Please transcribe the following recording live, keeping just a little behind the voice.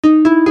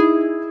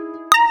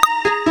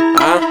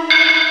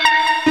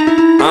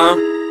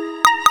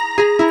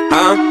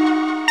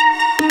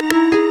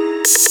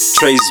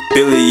Trace,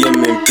 Billiam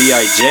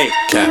B.I.J.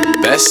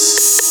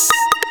 Kanvess.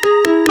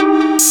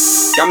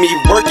 Got me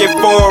working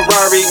for a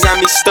Rari, got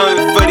me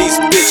stunting for these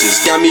bitches.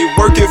 Got me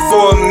working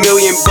for $1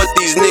 million, but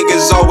these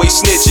niggas always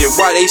snitching.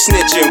 Why they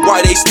snitching?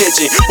 Why they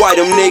snitching? Why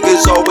them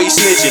niggas always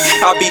snitching?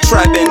 I be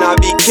trapping, I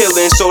be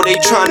killing, so they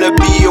tryna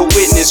be a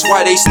witness.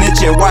 Why they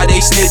snitching? Why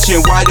they snitching?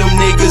 Why them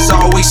niggas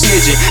always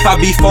snitching? I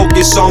be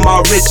focused on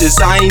my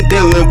riches, I ain't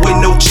dealing with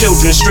no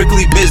children.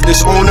 Strictly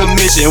business on a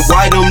mission.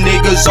 Why them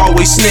niggas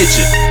always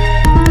snitching?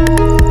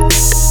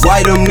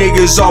 Why them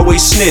niggas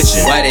always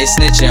snitching? Why they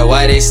snitching?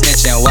 Why they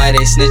snitching? Why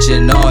they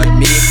snitching on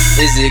me?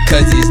 Is it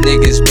cause these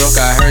niggas broke?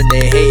 I heard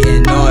they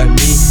hating on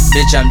me.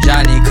 Bitch, I'm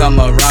Johnny, come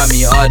around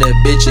me. All the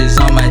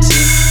bitches on my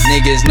team.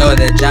 Niggas know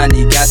that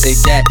Johnny got the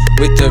gat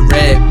with the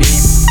red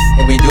beam.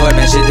 And we doing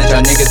that shit that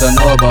y'all niggas don't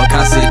know about.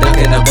 Constantly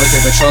ducking the boys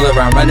and patrol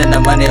around, running the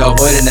money,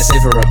 avoiding the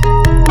safer road.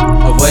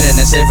 Avoiding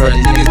the safer road.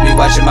 These niggas be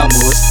watching my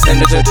moves, them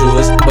the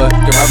tattoos, but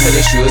get out for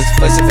their shoes.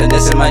 Flexing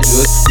finesse in my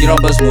juice. You don't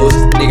bust moves,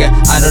 nigga,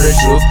 I know the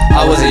truth.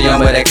 I wasn't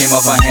young, but I came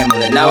off on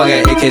Hamilton. Now I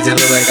got AKs that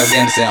look like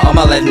Afghanistan. All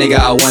my life, nigga,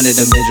 I wanted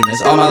the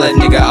Benjamins. All my life,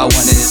 nigga, I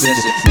wanted the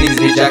Snitches. Niggas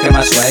be jacking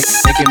my swag,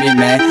 making me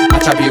mad. I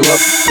chop you up,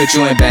 put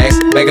you in bags,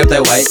 bag up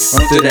that white,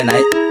 run through the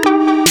night.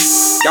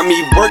 Got me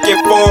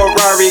working for a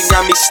Rari,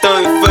 got me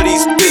stunting for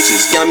these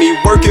bitches. Got me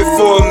working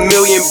for $1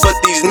 million, but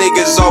these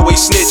niggas always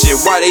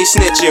snitching. Why they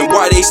snitching?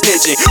 Why they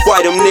snitching?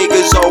 Why them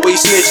niggas always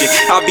snitching?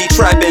 I be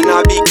trapping, I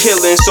be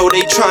killing, so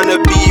they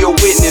tryna be a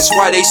witness.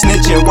 Why they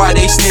snitching? Why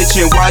they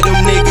snitching? Why them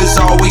niggas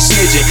always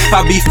snitching?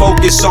 I be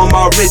focused on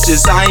my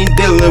riches, I ain't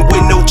dealing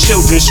with no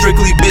children.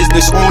 Strictly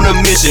business on a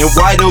mission.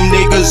 Why them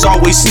niggas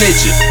always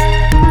snitching?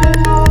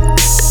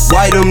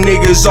 Why them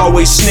niggas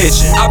always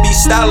snitching? I be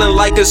styling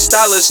like a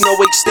stylist, no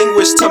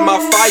extinguish to my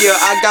fire.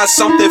 I got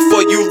something for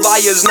you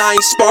liars, now I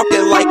ain't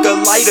sparking like a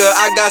lighter.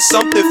 I got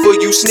something for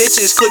you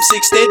snitches, clips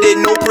extended,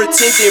 no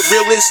pretending.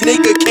 Realest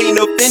nigga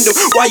can't offend them.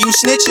 Why you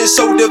snitching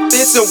so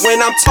defensive?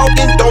 When I'm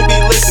talking, don't be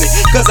listening,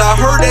 cause I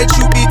heard that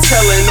you be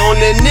telling on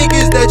the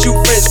niggas that you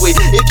friends with.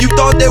 If you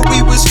thought that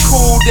we was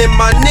cool, then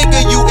my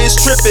nigga, you is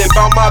tripping.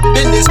 About my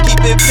business,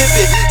 keep it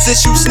pimpin'.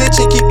 Since you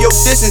snitching, keep your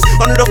distance.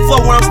 Under the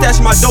floor where I'm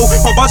stashing my dough,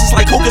 my boss is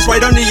like hocus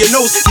right under your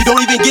nose. You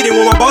don't even get it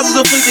when my boss is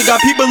afflicted.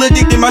 Got people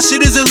addicted, my shit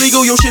is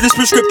illegal, your shit is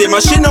prescriptive.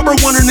 My shit #1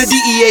 on the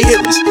DEA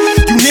hit list.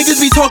 You niggas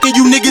be talking,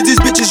 you niggas is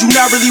bitches, you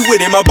not really with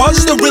it. My boss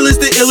is the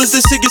realest, the illest,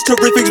 the sickest,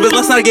 terrifics, but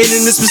let's not get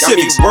into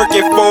specifics. Got me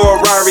working for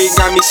a Rari,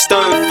 got me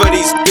stunting for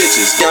these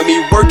bitches. Got me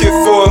working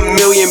for $1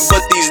 million,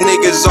 but these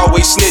niggas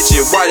always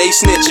snitching. Why they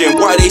snitching?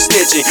 Why they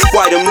snitching?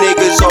 Why them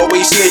niggas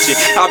always snitching?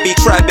 I be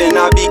trapping,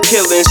 I be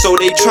killing, so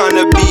they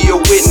tryna be a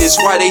witness.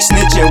 Why they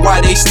snitching? Why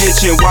they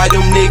snitching? Why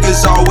them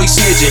niggas always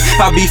snitching?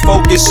 I be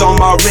focused on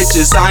my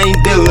riches, I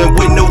ain't dealing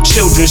with no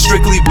children.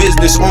 Strictly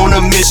business on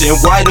a mission.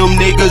 Why them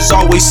niggas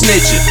always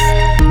snitching?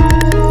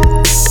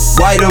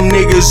 Why them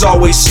niggas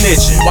always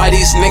snitching? Why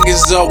these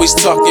niggas always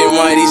talking?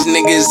 Why these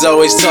niggas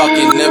always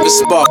talking? Never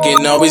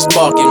sparking, always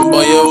barking.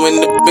 Boy, you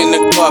end up in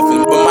the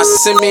coffin. But my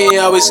semi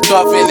always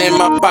coughing, and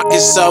my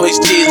pockets always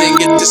cheesing.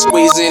 Get to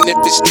squeezing if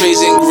it's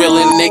treason.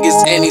 Grilling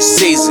niggas any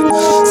season.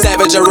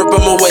 Savage, I rip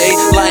them away.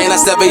 Lying, I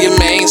sever your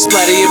mane.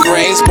 Splatter your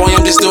brains. Boy,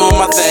 I'm just doing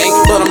my thing.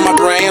 Blood on my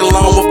brain,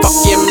 alone with fuck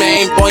your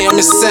main. Boy, I'm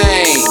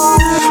insane.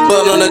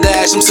 Blood on the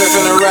dash, I'm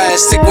surfing a rash.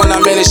 Sick when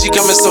I'm in it, she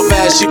coming so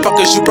fast. She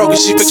fucking, she broke it,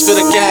 she fixed for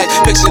the cash.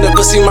 Fixing the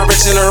pussy, my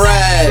rich in a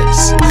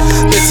rash.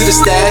 Been to the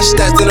stash,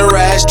 stashed in a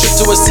rash. Trip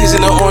to a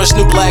season of orange,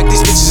 new black.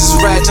 These bitches is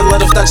rats. A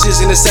lot of stop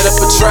chasing and set up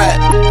a trap.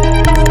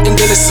 And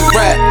then it's a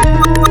rap.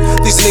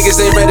 These niggas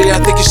ain't ready, I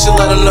think you should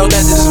let them know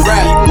that this is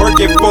rap.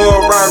 Working for a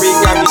Rari,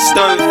 got me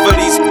stunting for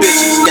these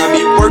bitches. Got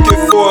me working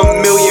for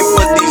 $1 million,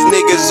 but these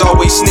niggas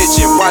always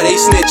snitching. Why they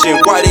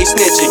snitching? Why they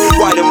snitching?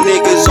 Why them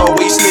niggas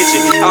always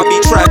snitching? I be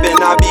trapping,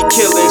 I be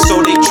killing, so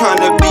they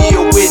tryna be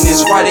a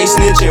witness. Why they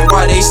snitching?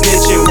 Why they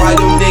snitching? Why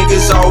them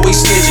niggas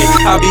always snitching?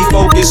 I be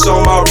focused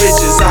on my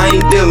riches, I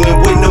ain't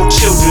dealing with no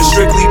children.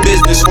 Strictly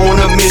business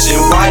on a mission.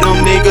 Why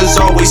them niggas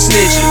always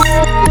snitching?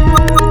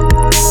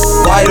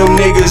 Why them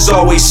niggas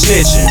always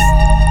snitching?